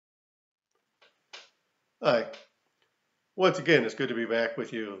Hi. Once again, it's good to be back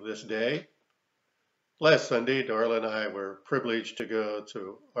with you this day. Last Sunday, Darla and I were privileged to go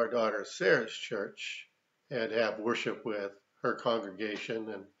to our daughter Sarah's church and have worship with her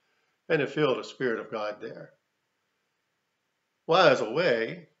congregation and to feel the Spirit of God there. While I was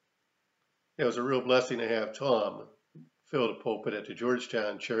away, it was a real blessing to have Tom fill the pulpit at the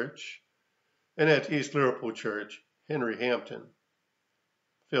Georgetown Church and at East Liverpool Church, Henry Hampton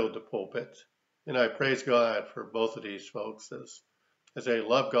filled the pulpit. And I praise God for both of these folks as they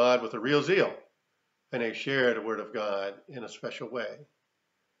love God with a real zeal and they share the Word of God in a special way.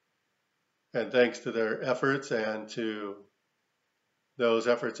 And thanks to their efforts and to those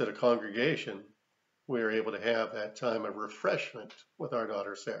efforts of the congregation, we were able to have that time of refreshment with our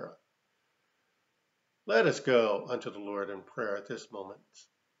daughter Sarah. Let us go unto the Lord in prayer at this moment.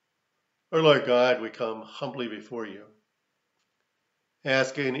 Our Lord God, we come humbly before you,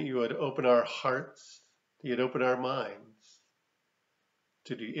 asking that you would open our hearts, that you'd open our minds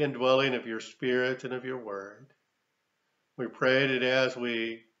to the indwelling of your Spirit and of your Word. We pray that as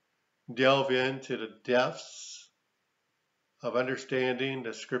we delve into the depths of understanding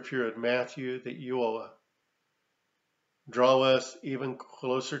the scripture of Matthew, that you will draw us even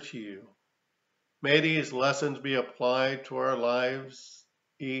closer to you. May these lessons be applied to our lives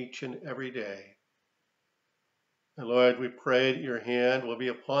each and every day. And Lord, we pray that your hand will be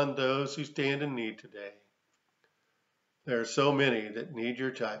upon those who stand in need today. There are so many that need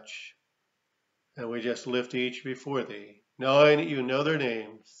your touch, and we just lift each before thee, knowing that you know their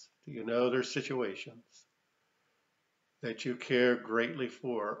names, that you know their situations, that you care greatly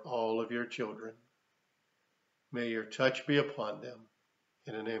for all of your children. May your touch be upon them.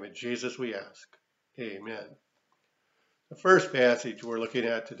 In the name of Jesus we ask. Amen. The first passage we're looking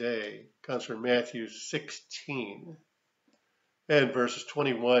at today comes from Matthew 16 and verses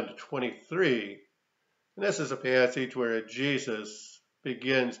 21 to 23. And this is a passage where Jesus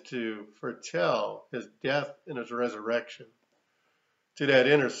begins to foretell his death and his resurrection to that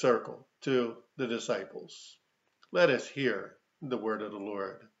inner circle, to the disciples. Let us hear the word of the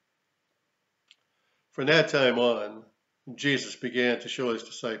Lord. From that time on, Jesus began to show his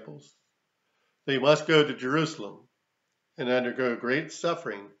disciples they must go to Jerusalem and undergo great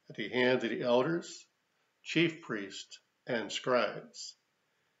suffering at the hands of the elders, chief priests, and scribes,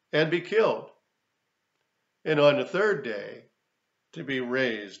 and be killed, and on the third day to be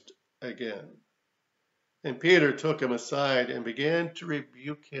raised again. And Peter took him aside and began to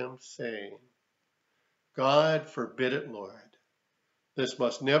rebuke him, saying, God forbid it, Lord. This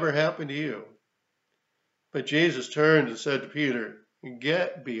must never happen to you. But Jesus turned and said to Peter,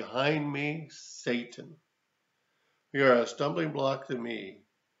 Get behind me, Satan. You are a stumbling block to me,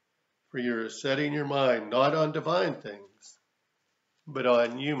 for you are setting your mind not on divine things, but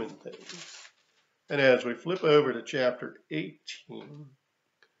on human things. And as we flip over to chapter 18,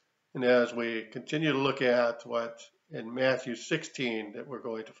 and as we continue to look at what in Matthew 16 that we're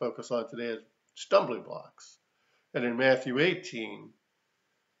going to focus on today is stumbling blocks, and in Matthew 18,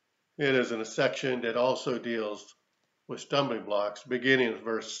 it is in a section that also deals with stumbling blocks, beginning in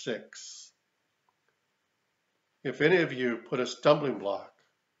verse 6. If any of you put a stumbling block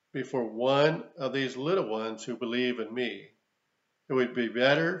before one of these little ones who believe in me, it would be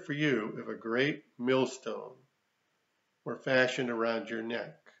better for you if a great millstone were fashioned around your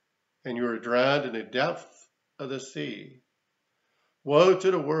neck, and you were drowned in the depth of the sea. Woe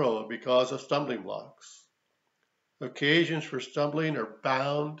to the world because of stumbling blocks. Occasions for stumbling are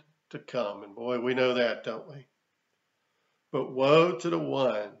bound to come, and boy, we know that, don't we? But woe to the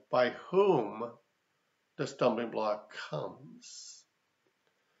one by whom the stumbling block comes.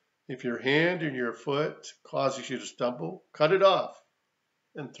 If your hand or your foot causes you to stumble, cut it off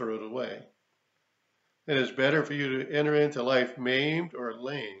and throw it away. It is better for you to enter into life maimed or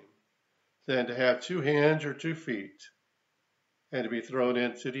lame than to have 2 hands or 2 feet and to be thrown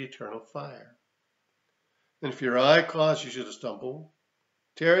into the eternal fire. And if your eye causes you to stumble,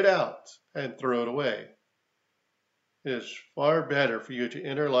 tear it out and throw it away. It is far better for you to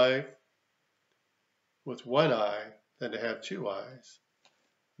enter life with 1 eye than to have 2 eyes,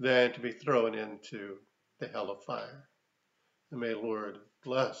 than to be thrown into the hell of fire. And may the Lord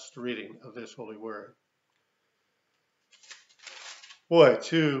bless the reading of this holy word. Boy,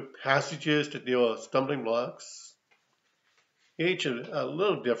 2 passages to deal with stumbling blocks, each a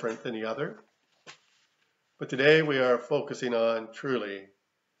little different than the other. But today we are focusing on truly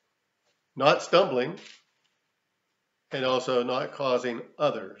not stumbling and also not causing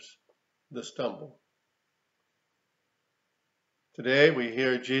others to stumble. Today we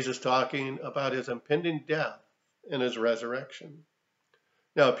hear Jesus talking about his impending death and his resurrection.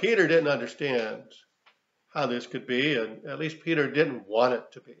 Now, Peter didn't understand how this could be, and at least Peter didn't want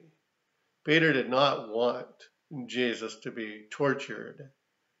it to be. Peter did not want Jesus to be tortured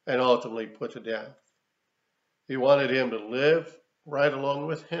and ultimately put to death. He wanted him to live right along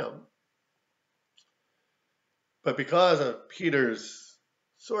with him. But because of Peter's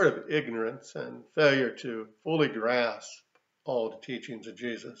sort of ignorance and failure to fully grasp all the teachings of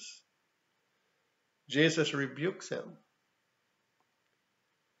Jesus, Jesus rebukes him.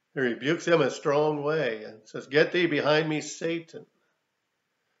 He rebukes him in a strong way and says, "Get thee behind me, Satan."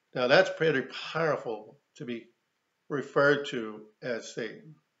 Now that's pretty powerful to be referred to as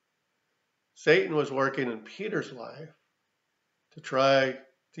Satan. Satan was working in Peter's life to try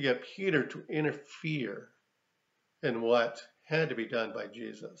to get Peter to interfere in what had to be done by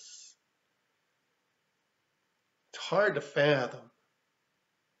Jesus. It's hard to fathom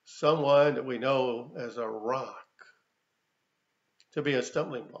someone that we know as a rock to be a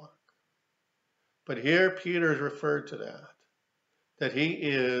stumbling block. But here Peter is referred to that he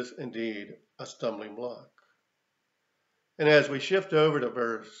is indeed a stumbling block. And as we shift over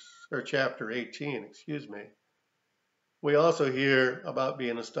to chapter 18, we also hear about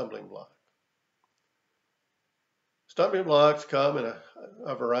being a stumbling block. Stumbling blocks come in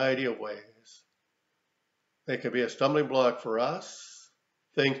a variety of ways. They could be a stumbling block for us,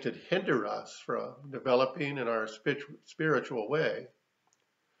 things that hinder us from developing in our spiritual way,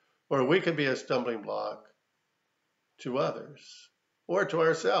 or we could be a stumbling block to others or to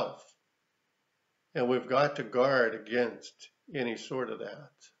ourselves. And we've got to guard against any sort of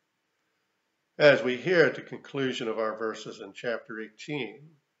that. As we hear at the conclusion of our verses in chapter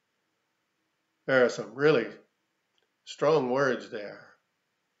 18, there are some really strong words there.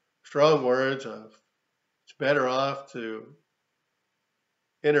 Strong words of it's better off to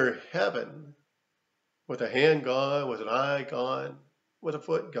enter heaven with a hand gone, with an eye gone, with a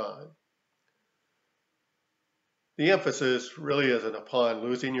foot gone. The emphasis really isn't upon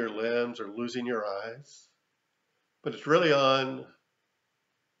losing your limbs or losing your eyes, but it's really on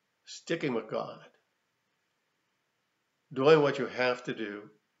sticking with God, doing what you have to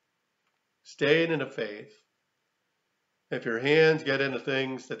do, staying in the faith. If your hands get into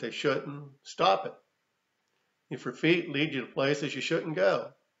things that they shouldn't, stop it. If your feet lead you to places you shouldn't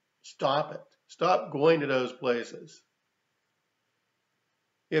go, stop it. Stop going to those places.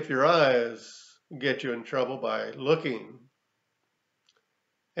 If your eyes get you in trouble by looking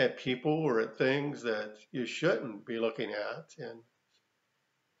at people or at things that you shouldn't be looking at in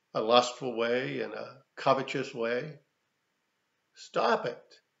a lustful way, in a covetous way, stop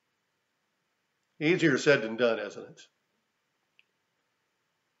it. Easier said than done, isn't it?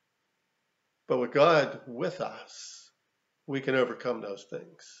 But with God with us, we can overcome those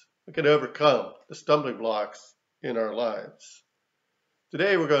things. We can overcome the stumbling blocks in our lives.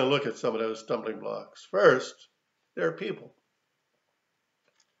 Today we're going to look at some of those stumbling blocks. First, there are people.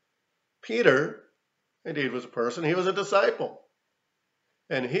 Peter, indeed, was a person. He was a disciple.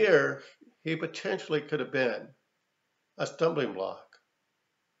 And here, he potentially could have been a stumbling block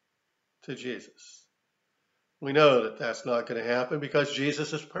to Jesus. We know that that's not going to happen because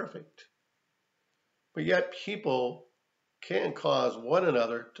Jesus is perfect. But yet people can cause one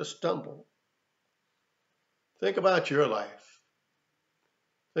another to stumble. Think about your life.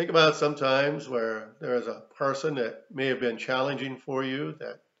 Think about some times where there is a person that may have been challenging for you,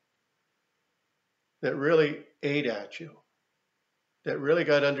 that really ate at you, that really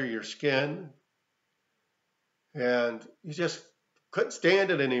got under your skin, and you just couldn't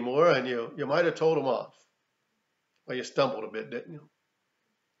stand it anymore, and you might have told them off. Well, you stumbled a bit, didn't you?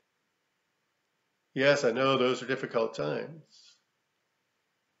 Yes, I know those are difficult times,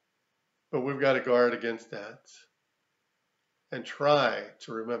 but we've got to guard against that and try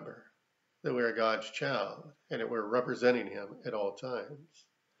to remember that we are God's child and that we're representing Him at all times.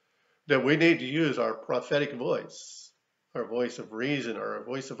 That we need to use our prophetic voice, our voice of reason, our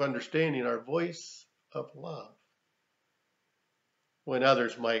voice of understanding, our voice of love, when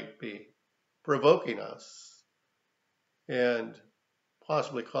others might be provoking us and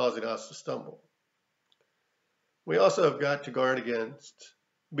possibly causing us to stumble. We also have got to guard against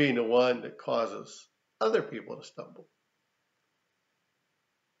being the one that causes other people to stumble.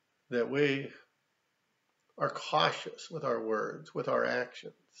 That we are cautious with our words, with our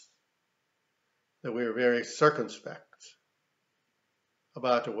actions. That we are very circumspect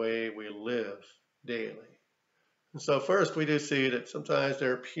about the way we live daily. And so first we do see that sometimes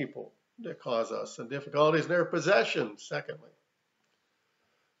there are people that cause us some difficulties, and there are possessions, secondly.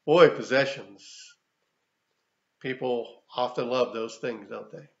 Boy, possessions. People often love those things,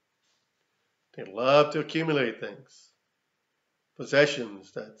 don't they? They love to accumulate things.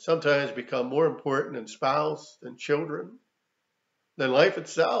 Possessions that sometimes become more important than spouse, than children, than life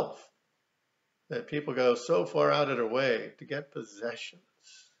itself. That people go so far out of their way to get possessions.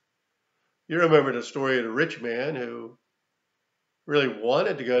 You remember the story of the rich man who really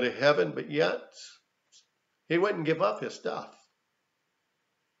wanted to go to heaven, but yet he wouldn't give up his stuff.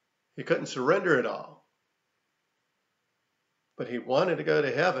 He couldn't surrender it all. But he wanted to go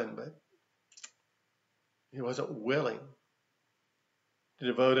to heaven, but he wasn't willing to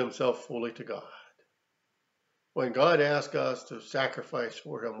devote himself fully to God. When God asks us to sacrifice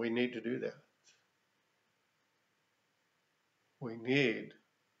for him, we need to do that. We need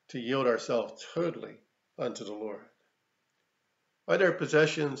to yield ourselves totally unto the Lord. Are there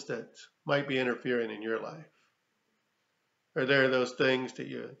possessions that might be interfering in your life? Are there those things that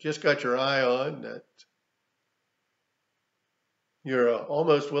you just got your eye on that you're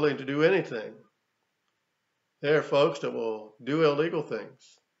almost willing to do anything? There are folks that will do illegal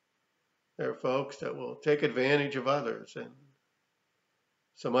things. There are folks that will take advantage of others in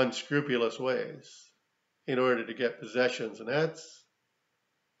some unscrupulous ways in order to get possessions, and that's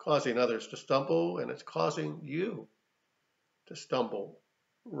causing others to stumble, and it's causing you to stumble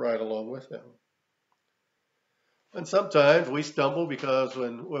right along with them. And sometimes we stumble because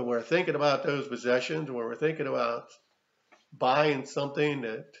when we're thinking about those possessions, when we're thinking about buying something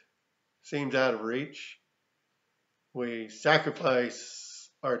that seems out of reach, we sacrifice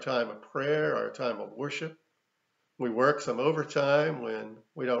our time of prayer, our time of worship. We work some overtime when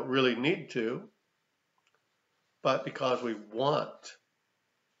we don't really need to, but because we want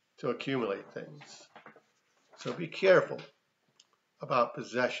to accumulate things. So be careful about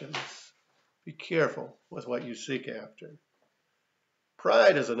possessions. Be careful with what you seek after.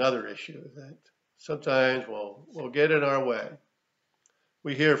 Pride is another issue that sometimes will get in our way.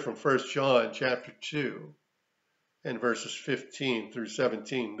 We hear from 1 John chapter 2 and verses 15 through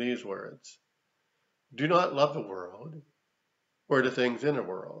 17 these words. Do not love the world or the things in the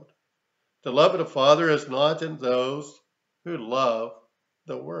world. The love of the Father is not in those who love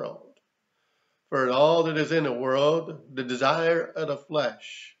the world. For all that is in the world, the desire of the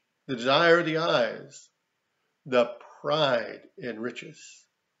flesh, the desire of the eyes, the pride in riches,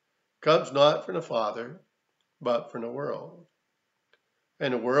 comes not from the Father, but from the world.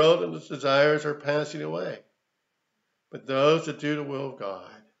 And the world and its desires are passing away. But those that do the will of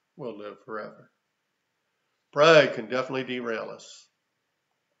God will live forever. Pride can definitely derail us.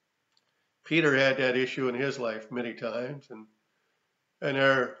 Peter had that issue in his life many times, and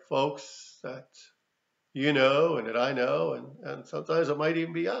there are folks that you know and that I know, and sometimes it might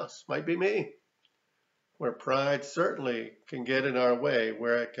even be us, might be me, where pride certainly can get in our way,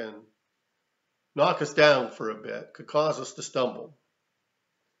 where it can knock us down for a bit, could cause us to stumble.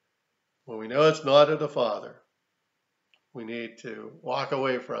 When we know it's not of the Father, we need to walk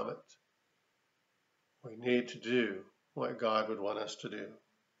away from it. We need to do what God would want us to do.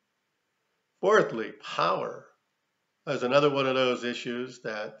 Fourthly, power is another one of those issues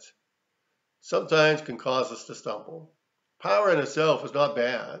that sometimes can cause us to stumble. Power in itself is not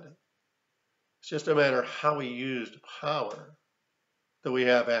bad. It's just a matter of how we use the power that we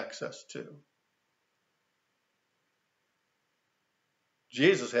have access to.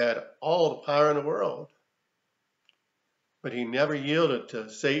 Jesus had all the power in the world, but he never yielded to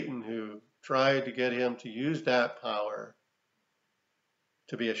Satan, who tried to get him to use that power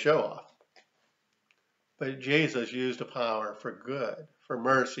to be a show-off. But Jesus used the power for good, for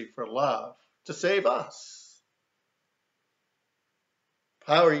mercy, for love, to save us.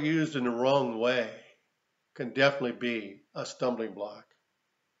 Power used in the wrong way can definitely be a stumbling block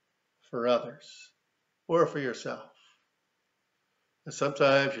for others or for yourself. And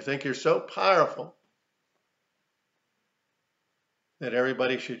sometimes you think you're so powerful that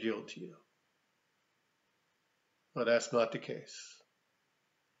everybody should yield to you. But that's not the case.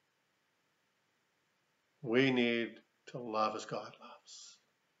 We need to love as God loves,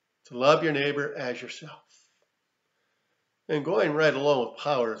 to love your neighbor as yourself. And going right along with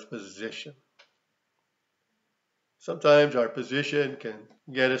power is position. Sometimes our position can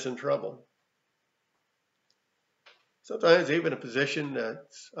get us in trouble. Sometimes even a position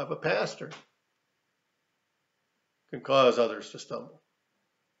that's of a pastor can cause others to stumble.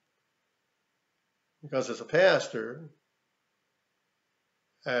 Because as a pastor,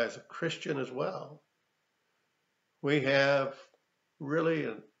 as a Christian as well, we have really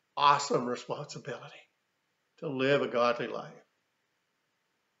an awesome responsibility to live a godly life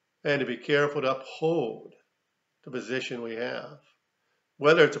and to be careful to uphold the position we have,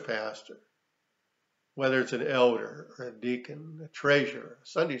 whether it's a pastor, whether it's an elder or a deacon, a treasurer, a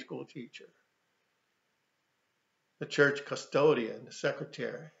Sunday school teacher. the church custodian, the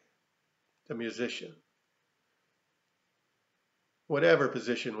secretary, the musician, whatever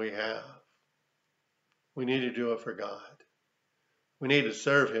position we have, we need to do it for God. We need to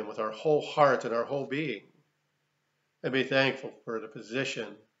serve him with our whole heart and our whole being and be thankful for the position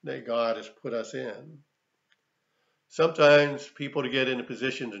that God has put us in. Sometimes people get into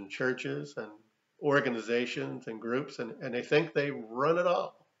positions in churches and organizations and groups and they think they run it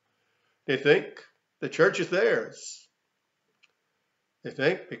all. They think the church is theirs. They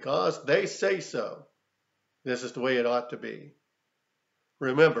think because they say so, this is the way it ought to be.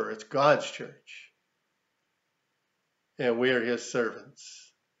 Remember, it's God's church, and we are his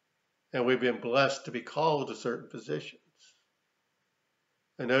servants, and we've been blessed to be called to certain positions.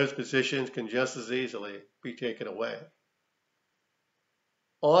 And those positions can just as easily be taken away.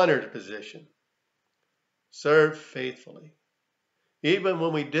 Honor the position. Serve faithfully. Even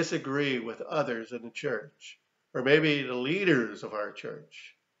when we disagree with others in the church, or maybe the leaders of our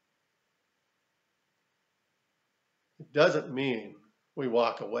church, it doesn't mean we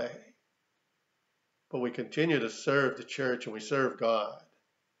walk away, but we continue to serve the church and we serve God,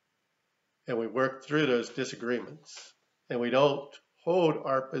 and we work through those disagreements, and we don't hold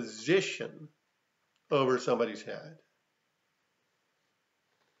our position over somebody's head.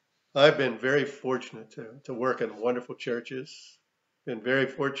 I've been very fortunate to work in wonderful churches, been very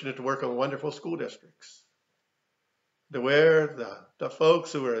fortunate to work in wonderful school districts, to where the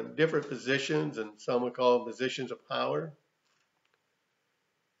folks who are in different positions, and some would call them positions of power,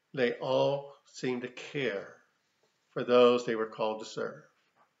 they all seem to care for those they were called to serve,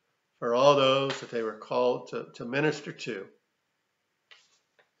 for all those that they were called to minister to.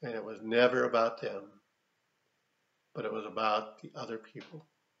 And it was never about them, but it was about the other people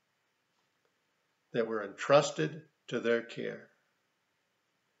that were entrusted to their care.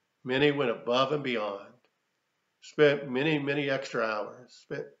 Many went above and beyond, spent many, many extra hours,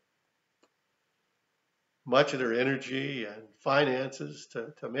 spent much of their energy and finances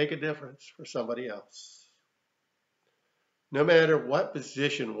to make a difference for somebody else. No matter what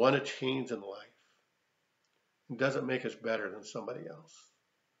position one attains in life, it doesn't make us better than somebody else.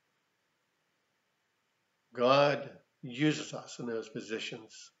 God uses us in those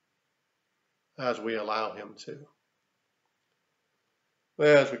positions as we allow him to.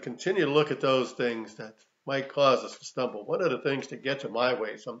 Well, as we continue to look at those things that might cause us to stumble, one of the things that gets in my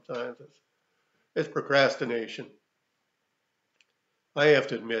way sometimes is procrastination. I have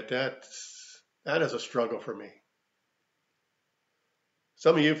to admit that is a struggle for me.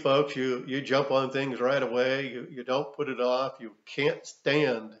 Some of you folks, you jump on things right away. You don't put it off. You can't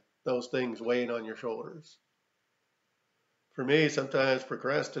stand those things weighing on your shoulders. For me, sometimes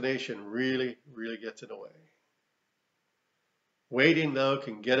procrastination really, really gets in the way. Waiting, though,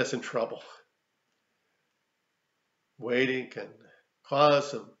 can get us in trouble. Waiting can cause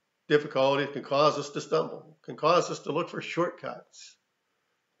some difficulties, can cause us to stumble, can cause us to look for shortcuts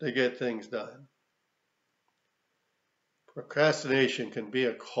to get things done. Procrastination can be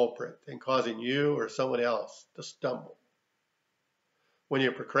a culprit in causing you or someone else to stumble. When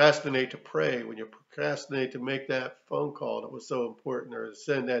you procrastinate to pray, when you procrastinate to make that phone call that was so important, or to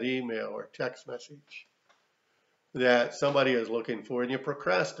send that email or text message that somebody is looking for, and you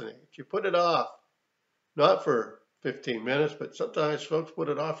procrastinate, you put it off, not for 15 minutes, but sometimes folks put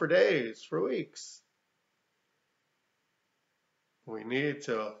it off for days, for weeks. We need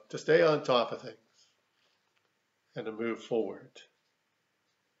to stay on top of things and to move forward.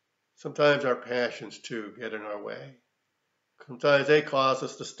 Sometimes our passions, too, get in our way. Sometimes they cause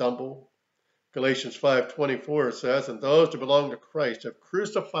us to stumble. Galatians 5:24 says, "And those who belong to Christ have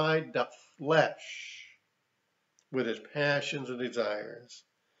crucified the flesh with its passions and desires.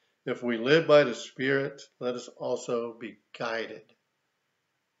 If we live by the Spirit, let us also be guided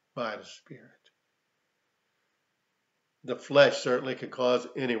by the Spirit." The flesh certainly can cause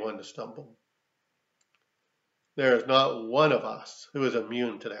anyone to stumble. There is not one of us who is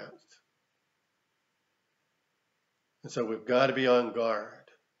immune to that. And so we've got to be on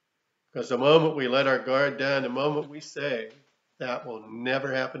guard. Because the moment we let our guard down, the moment we say, "That will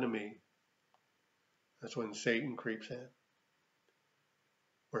never happen to me," that's when Satan creeps in.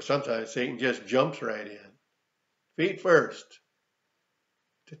 Or sometimes Satan just jumps right in, feet first,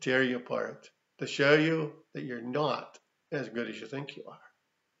 to tear you apart, to show you that you're not as good as you think you are.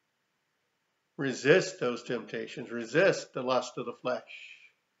 Resist those temptations. Resist the lust of the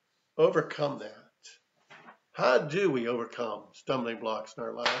flesh. Overcome that. How do we overcome stumbling blocks in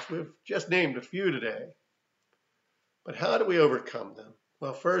our lives? We've just named a few today. But how do we overcome them?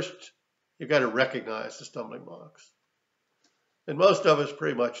 Well, first, you've got to recognize the stumbling blocks. And most of us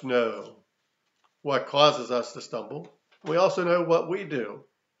pretty much know what causes us to stumble. We also know what we do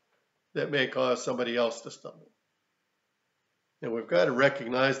that may cause somebody else to stumble. And we've got to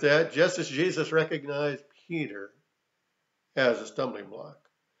recognize that, just as Jesus recognized Peter as a stumbling block.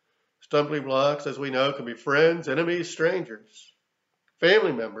 Stumbling blocks, as we know, can be friends, enemies, strangers,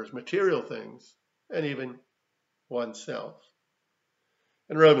 family members, material things, and even oneself.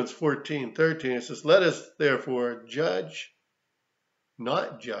 In Romans 14:13, it says, "Let us therefore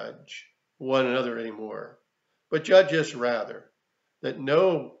not judge one another anymore, but judge us rather, that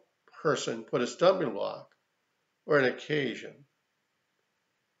no person put a stumbling block or an occasion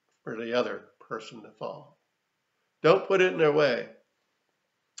for the other person to fall." Don't put it in their way.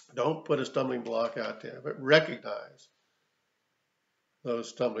 Don't put a stumbling block out there, but recognize those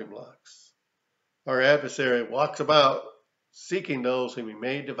stumbling blocks. Our adversary walks about seeking those whom he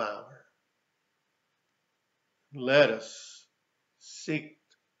may devour. Let us seek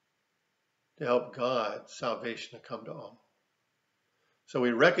to help God's salvation to come to all. So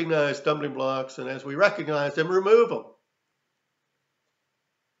we recognize stumbling blocks, and as we recognize them, remove them.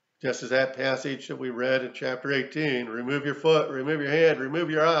 Just as that passage that we read in chapter 18, remove your foot, remove your hand, remove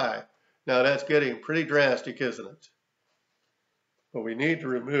your eye. Now that's getting pretty drastic, isn't it? But we need to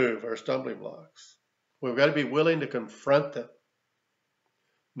remove our stumbling blocks. We've got to be willing to confront them,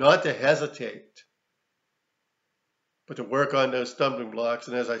 not to hesitate, but to work on those stumbling blocks.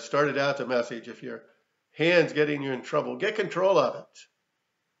 And as I started out the message, if your hand's getting you in trouble, get control of it.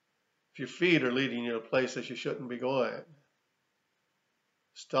 If your feet are leading you to places you shouldn't be going,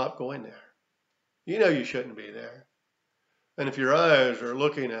 stop going there. You know you shouldn't be there. And if your eyes are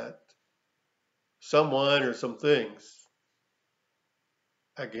looking at someone or some things,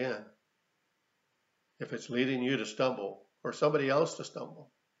 again, if it's leading you to stumble or somebody else to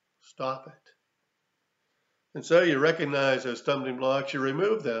stumble, stop it. And so you recognize those stumbling blocks, you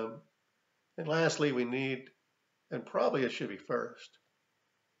remove them. And lastly, we need, and probably it should be first,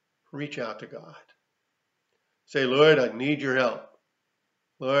 reach out to God. Say, Lord, I need your help.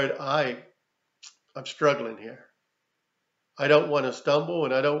 Lord, I'm struggling here. I don't want to stumble,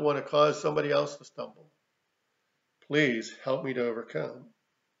 and I don't want to cause somebody else to stumble. Please help me to overcome.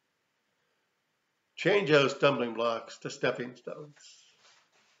 Change those stumbling blocks to stepping stones.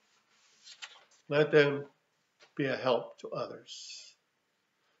 Let them be a help to others.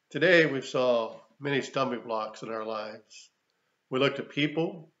 Today we saw many stumbling blocks in our lives. We looked at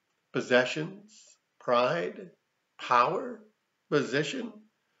people, possessions, pride, power, position,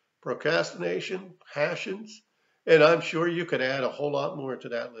 procrastination, passions, and I'm sure you could add a whole lot more to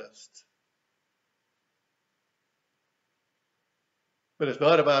that list. But it's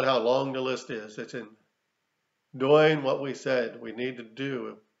not about how long the list is. It's in doing what we said we need to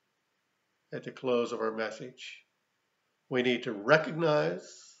do at the close of our message. We need to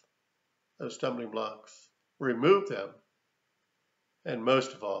recognize those stumbling blocks, remove them, and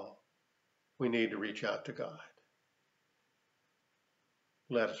most of all, we need to reach out to God.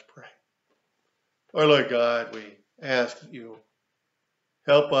 Let us pray. Our Lord God, we ask that you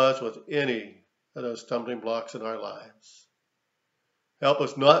help us with any of those stumbling blocks in our lives. Help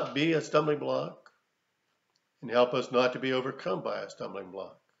us not be a stumbling block, and help us not to be overcome by a stumbling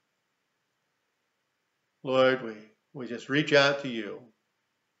block. Lord, we just reach out to you,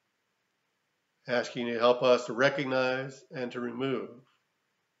 asking you to help us to recognize and to remove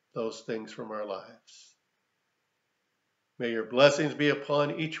those things from our lives. May your blessings be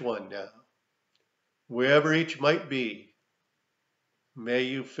upon each one now, wherever each might be. May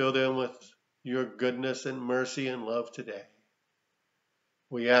you fill them with your goodness and mercy and love today.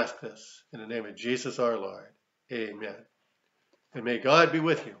 We ask this in the name of Jesus our Lord. Amen. And may God be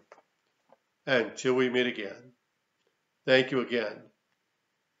with you until we meet again. Thank you again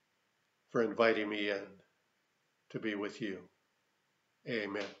for inviting me in to be with you.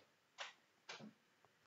 Amen.